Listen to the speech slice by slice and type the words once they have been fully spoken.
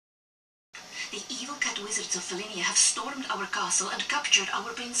The evil cat wizards of Felinia have stormed our castle and captured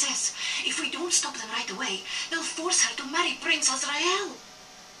our princess. If we don't stop them right away, they'll force her to marry Prince Azrael.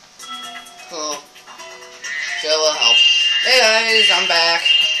 Cool. Sure will help. Hey guys, I'm back.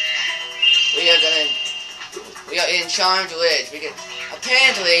 We are in Charmed Village.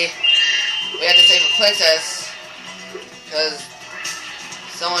 Apparently, we have to save a princess because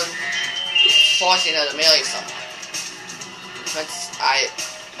someone is forcing her to marry someone.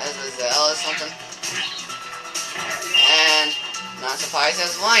 Azrael or something. And not surprised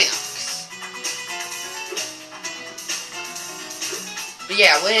as Linux. But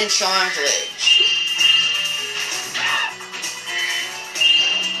yeah, we're in Charmed Village.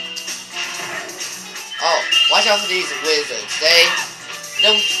 Oh, watch out for these wizards.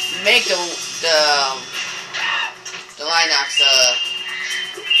 They'll make the Linux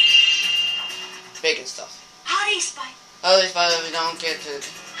big and stuff. Hurry, Spy. Hurry, Spy, we don't get to.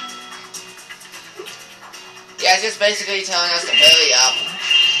 Yeah, it's just basically telling us to hurry up.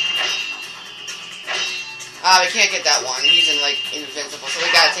 Ah, we can't get that one. He's invincible, so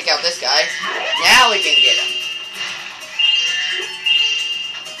we gotta take out this guy. Now we can get him.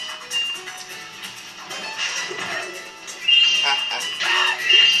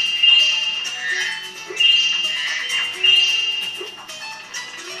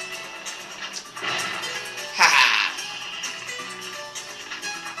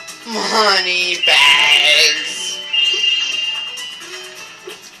 Money bags.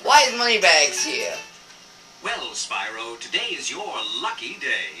 Why is money bags here? Well, Spyro, today is your lucky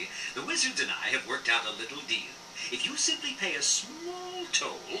day. The wizards and I have worked out a little deal. If you simply pay a small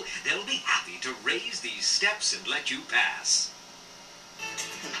toll, they'll be happy to raise these steps and let you pass.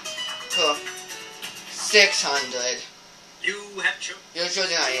 Cool. 600. You're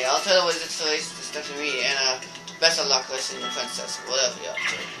choosing on here. I'll tell the wizards to raise the steps to me, and best of luck listening to the princess, whatever you're up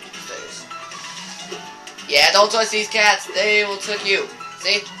to. Yeah, don't trust these cats. They will trick you.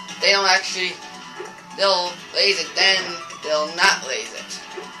 See? They don't actually. They'll raise it, then they'll not raise it.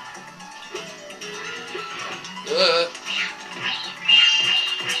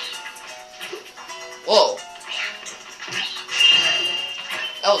 Whoa.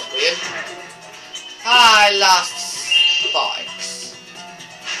 That was weird. I lost spikes.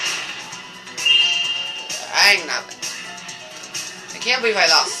 Ain't nothing. I can't believe I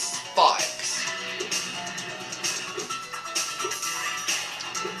lost spikes.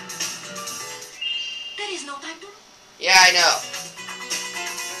 There is no time to... Yeah, I know.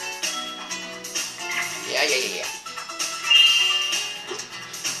 Yeah.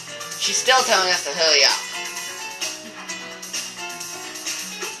 She's still telling us to hurry up.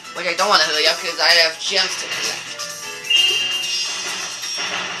 Which I don't want to hurry up because I have gems to collect.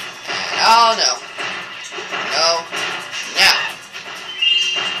 And, oh no. No.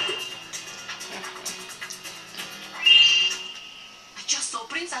 I just saw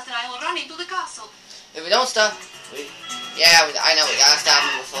Prince Azrael run into the castle. If we don't stop, I know we gotta stop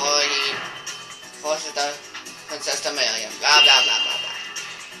him before he forces the princess to marry him. Blah blah blah blah blah.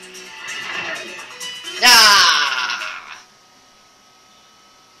 Nah.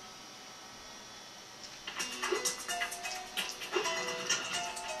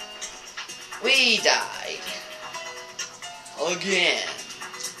 We died again.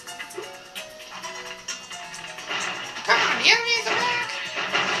 Come on, the enemies are back.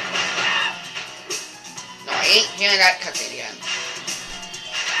 No, I ain't hearing that cutscene again.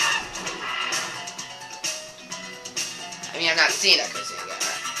 I mean, I'm not seeing that cutscene again, right?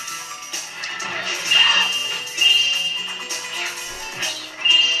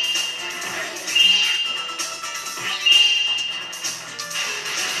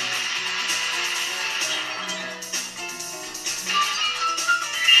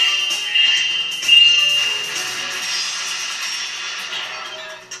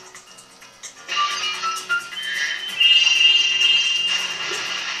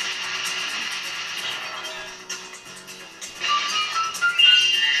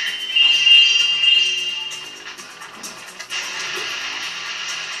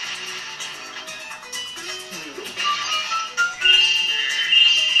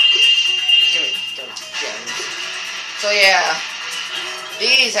 So yeah,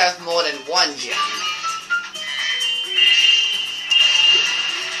 these have more than one gem.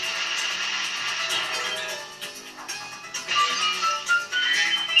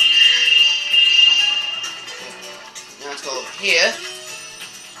 Now let's go over here.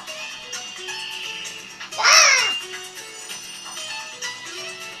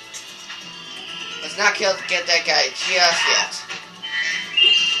 Let's not get that guy just yet.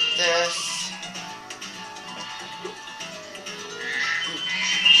 This.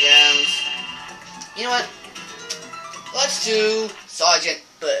 Gems. You know what? Let's do Sergeant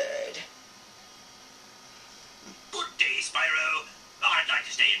Bird. Good day, Spyro. I'd like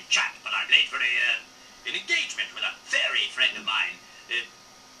to stay and chat, but I'm late for an engagement with a fairy friend of mine.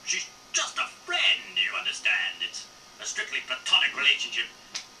 She's just a friend, you understand. It's a strictly platonic relationship.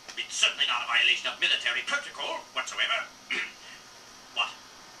 It's certainly not a violation of military protocol whatsoever.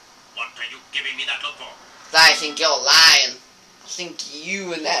 What are you giving me that look for? I think you're lying. I think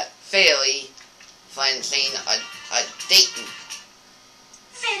you and that fairy find saying a dating.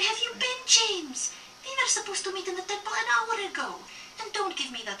 Where have you been, James? We were supposed to meet in the temple an hour ago. And don't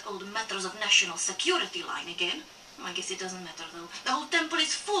give me that old matters of national security line again. I guess it doesn't matter, though. The whole temple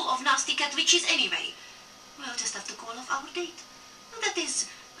is full of nasty cat witches anyway. We'll just have to call off our date. That is,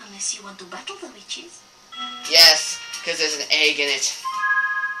 unless you want to battle the witches. Yes, because there's an egg in it.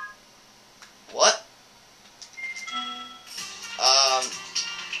 What?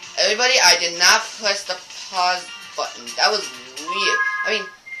 Everybody, I did not press the pause button. That was weird. I mean,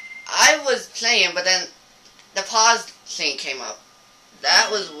 I was playing, but then the pause thing came up. That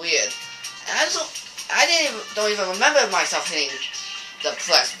was weird. And I don't even remember myself hitting the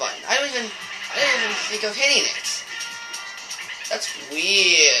press button. I didn't even think of hitting it. That's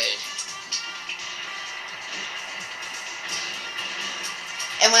weird.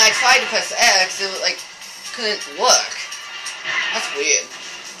 And when I tried to press X, it like couldn't work. That's weird.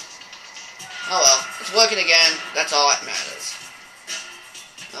 Oh well, it's working again. That's all that matters.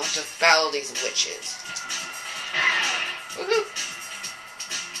 Now let's just battle these witches. Woohoo!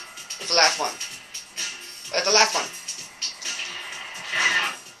 It's the last one. It's the last one.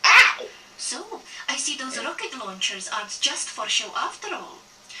 Ow! So, I see those rocket launchers aren't just for show after all.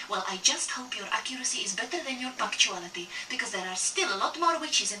 Well, I just hope your accuracy is better than your punctuality, because there are still a lot more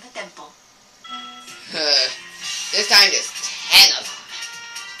witches in the temple. This time there's 10 of them.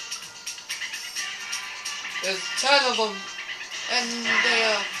 There's 10 of them. And they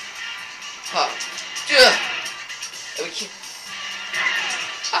are... Huh. We can...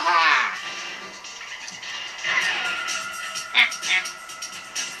 Aha!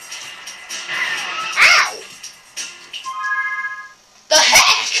 Ow! The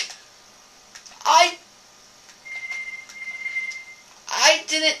heck? I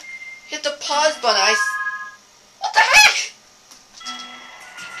didn't hit the pause button. What the heck?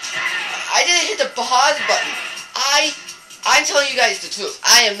 I didn't hit the pause button. I'm telling you guys the truth.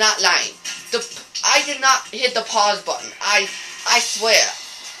 I am not lying. I did not hit the pause button. I swear.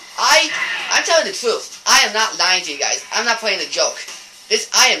 I'm telling the truth. I am not lying to you guys. I'm not playing a joke.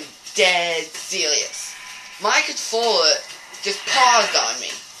 I am dead serious. My controller just paused on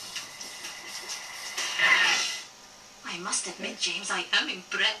me. I must admit, James, I am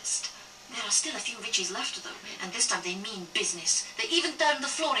impressed. There are still a few witches left, though, and this time they mean business. They even turned the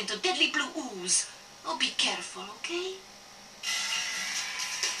floor into deadly blue ooze. Oh, be careful, okay?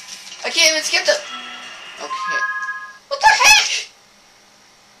 I can't even skip the... Okay. What the heck?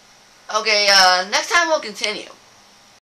 Okay, next time we'll continue.